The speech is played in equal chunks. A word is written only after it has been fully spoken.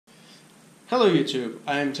Hello YouTube,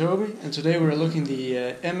 I am Toby and today we're looking at the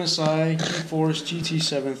MSI Geforce GT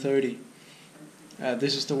 730.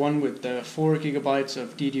 This is the one with 4 GB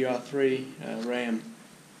of DDR3 RAM.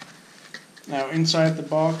 Now inside the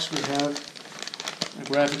box we have a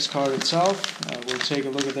graphics card itself. We'll take a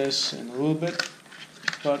look at this in a little bit.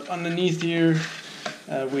 But underneath here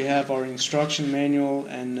we have our instruction manual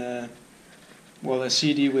and a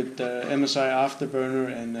CD with MSI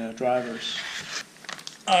Afterburner and drivers.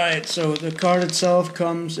 Alright, so the card itself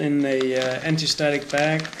comes in a anti-static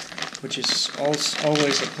bag, which is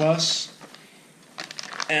always a plus.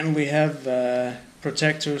 And we have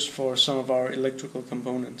protectors for some of our electrical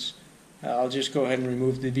components. I'll just go ahead and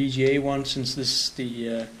remove the VGA one since this is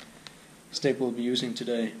the stick we'll be using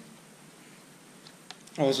today.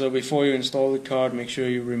 Also, before you install the card, make sure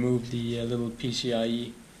you remove the little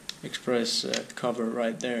PCIe Express cover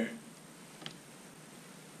right there.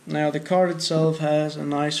 Now the card itself has a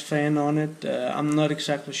nice fan on it. I'm not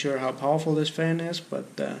exactly sure how powerful this fan is,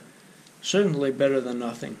 but certainly better than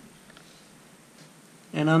nothing.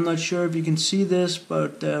 And I'm not sure if you can see this,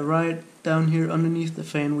 but right down here underneath the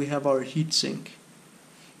fan we have our heatsink.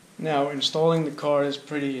 Now installing the card is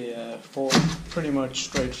pretty much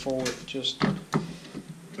straightforward. Just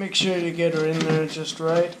make sure you get her in there just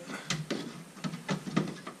right.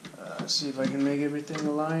 See if I can make everything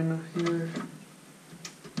align here.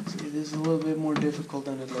 See, this is a little bit more difficult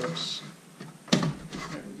than it looks.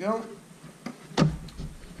 There we go.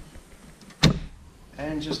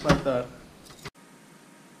 And just like that.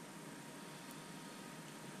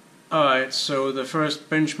 Alright, so the first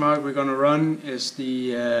benchmark we're gonna run is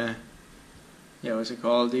the what's it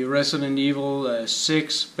called? The Resident Evil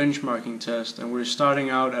 6 benchmarking test, and we're starting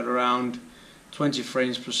out at around 20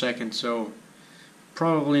 frames per second, so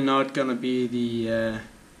probably not gonna be the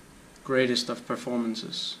greatest of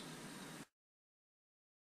performances.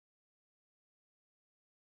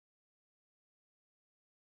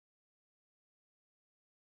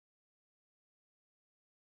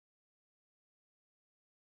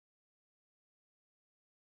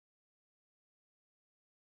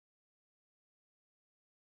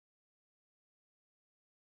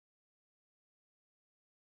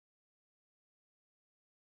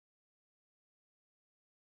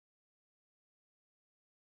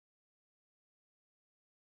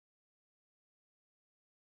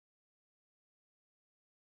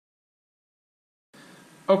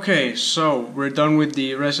 Okay, so we're done with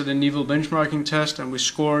the Resident Evil benchmarking test and we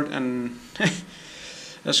scored a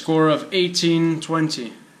score of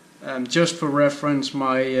 1820. Just for reference,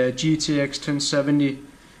 my GTX 1070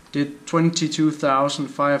 did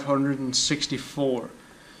 22,564,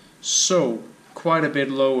 so quite a bit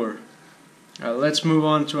lower. Let's move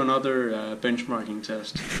on to another benchmarking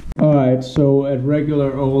test. Alright, so at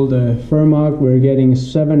regular old Furmark we're getting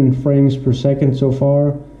 7 frames per second so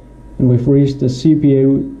far. And we've reached the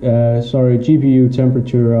GPU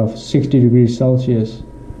temperature of 60 degrees Celsius.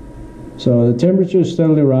 So the temperature is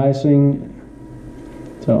steadily rising.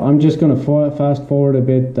 So I'm just going to fast forward a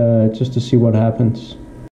bit just to see what happens.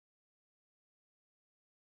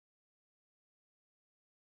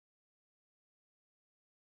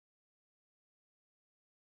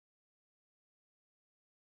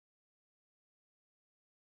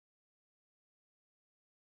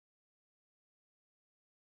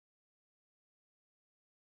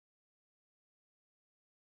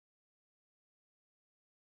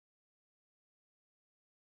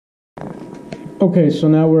 Okay, so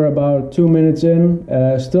now we're about 2 minutes in,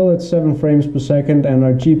 still at 7 frames per second, and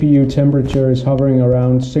our GPU temperature is hovering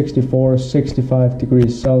around 64-65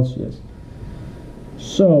 degrees Celsius.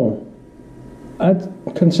 So, I'd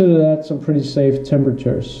consider that some pretty safe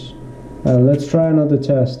temperatures. Let's try another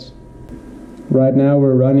test. Right now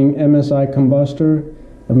we're running MSI Combustor,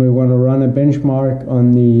 and we want to run a benchmark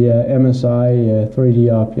on the MSI 3D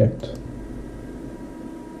object.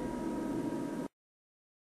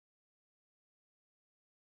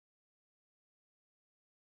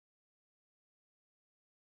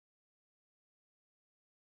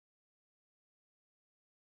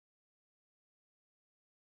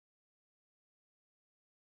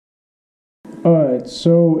 Alright,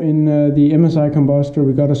 so in the MSI Combustor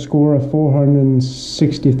we got a score of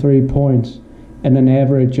 463 points and an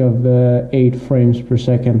average of 8 frames per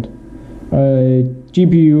second.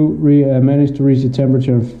 GPU managed to reach a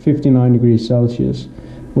temperature of 59 degrees Celsius,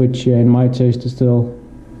 which in my taste is still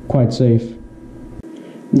quite safe.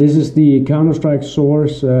 This is the Counter-Strike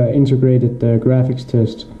Source integrated graphics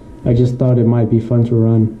test. I just thought it might be fun to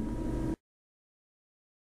run.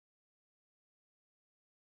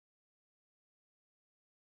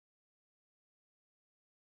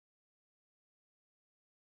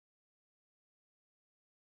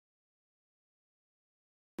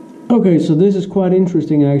 Okay, so this is quite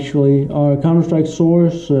interesting actually. Our Counter-Strike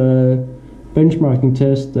Source benchmarking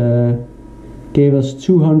test gave us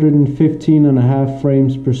 215.5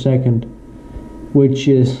 frames per second, which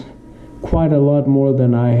is quite a lot more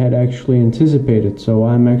than I had actually anticipated, so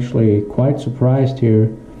I'm actually quite surprised here.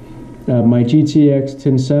 My GTX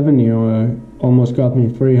 1070 almost got me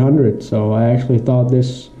 300, so I actually thought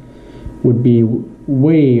this would be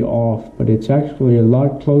way off, but it's actually a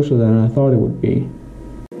lot closer than I thought it would be.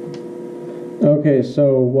 Okay,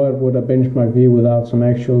 so what would a benchmark be without some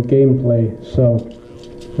actual gameplay? So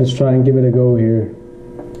let's try and give it a go here.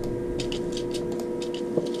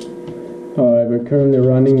 Alright, we're currently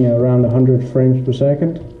running around 100 frames per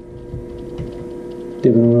second.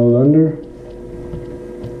 Dip and roll under.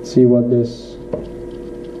 Let's see what this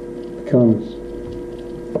becomes.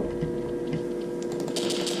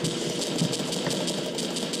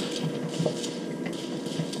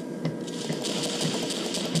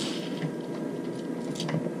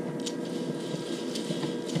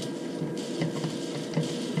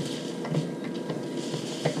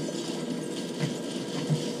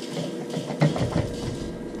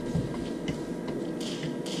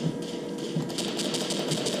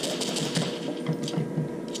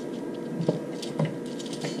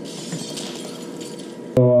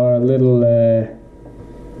 So our little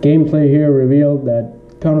gameplay here revealed that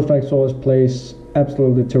Counter-Strike Source plays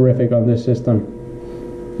absolutely terrific on this system.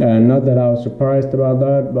 Not that I was surprised about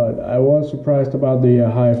that, but I was surprised about the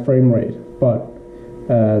high frame rate. But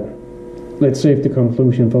let's save the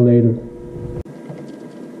conclusion for later.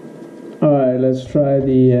 Alright, let's try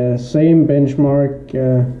the same benchmark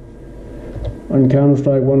on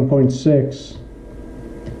Counter-Strike 1.6.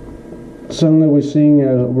 Suddenly we're seeing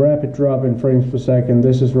a rapid drop in frames per second.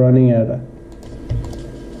 This is running at,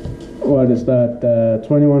 what is that,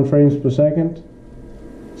 21 frames per second?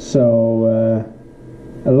 So,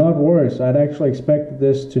 a lot worse. I'd actually expected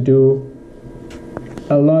this to do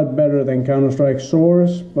a lot better than Counter-Strike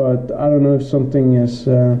Source, but I don't know if something is,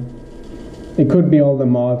 it could be all the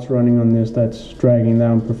mods running on this that's dragging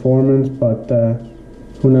down performance, but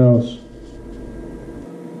who knows.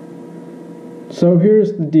 So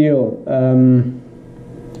here's the deal.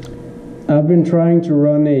 I've been trying to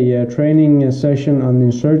run a training session on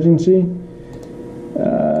Insurgency,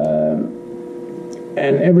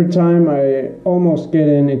 and every time I almost get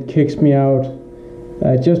in, it kicks me out.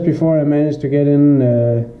 Just before I managed to get in,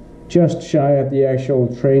 just shy of the actual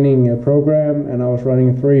training program, and I was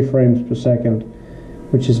running 3 frames per second,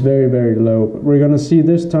 which is very, very low. But we're gonna see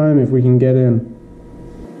this time if we can get in.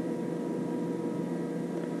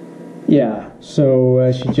 Yeah, so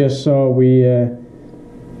as you just saw, we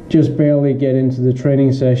just barely get into the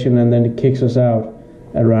training session, and then it kicks us out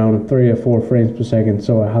at around 3 or 4 frames per second,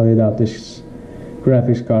 so I highly doubt this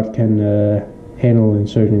graphics card can handle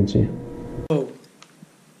Insurgency. So,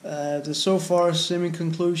 the so far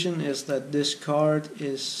semi-conclusion is that this card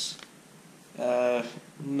is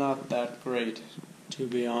not that great, to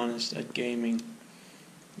be honest, at gaming.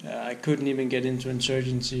 I couldn't even get into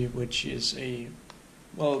Insurgency, which is a,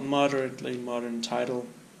 well, moderately modern title.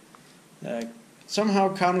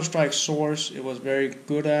 Somehow Counter-Strike Source it was very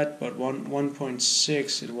good at, but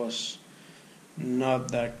 1.6 it was not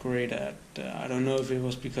that great at. I don't know if it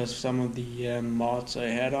was because of some of the mods I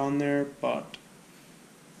had on there, but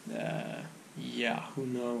yeah, who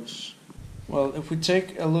knows. Well, if we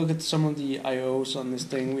take a look at some of the IOs on this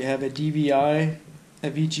thing, we have a DVI,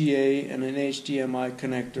 a VGA, and an HDMI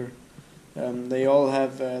connector. They all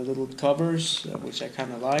have little covers, which I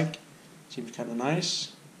kind of like. Seems kind of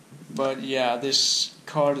nice. But yeah, this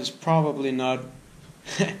card is probably not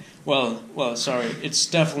well, sorry, it's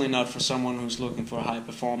definitely not for someone who's looking for high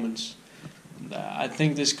performance. I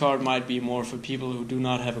think this card might be more for people who do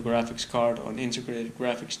not have a graphics card or an integrated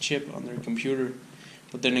graphics chip on their computer.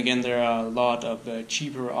 But then again, there are a lot of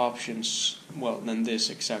cheaper options, well, than this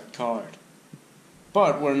exact card.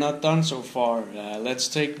 But we're not done so far. Let's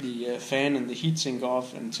take the fan and the heatsink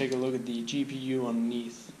off and take a look at the GPU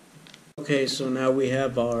underneath. Okay, so now we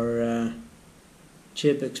have our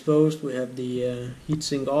chip exposed. We have the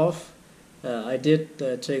heatsink off. I did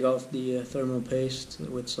take off the thermal paste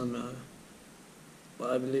with some,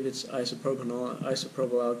 well, I believe it's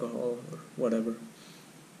isopropyl alcohol or whatever.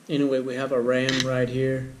 Anyway, we have our RAM right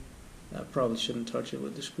here. I probably shouldn't touch it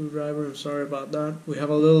with the screwdriver, I'm sorry about that. We have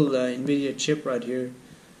a little NVIDIA chip right here.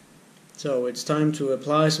 So it's time to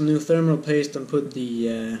apply some new thermal paste and put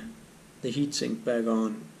the heatsink back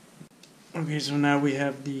on. Okay, so now we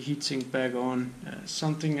have the heatsink back on.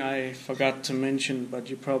 Something I forgot to mention, but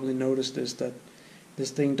you probably noticed, is that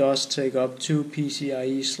this thing does take up 2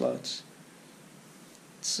 PCIe slots.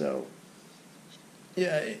 So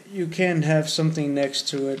Yeah, you can have something next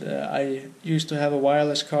to it. I used to have a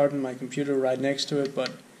wireless card in my computer right next to it,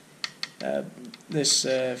 but this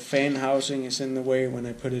fan housing is in the way when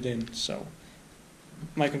I put it in, so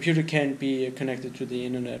my computer can't be connected to the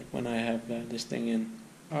internet when I have this thing in.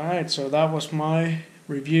 Alright, so that was my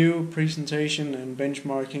review, presentation and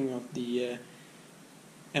benchmarking of the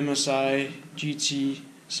MSI GT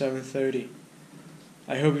 730.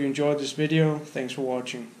 I hope you enjoyed this video. Thanks for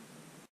watching.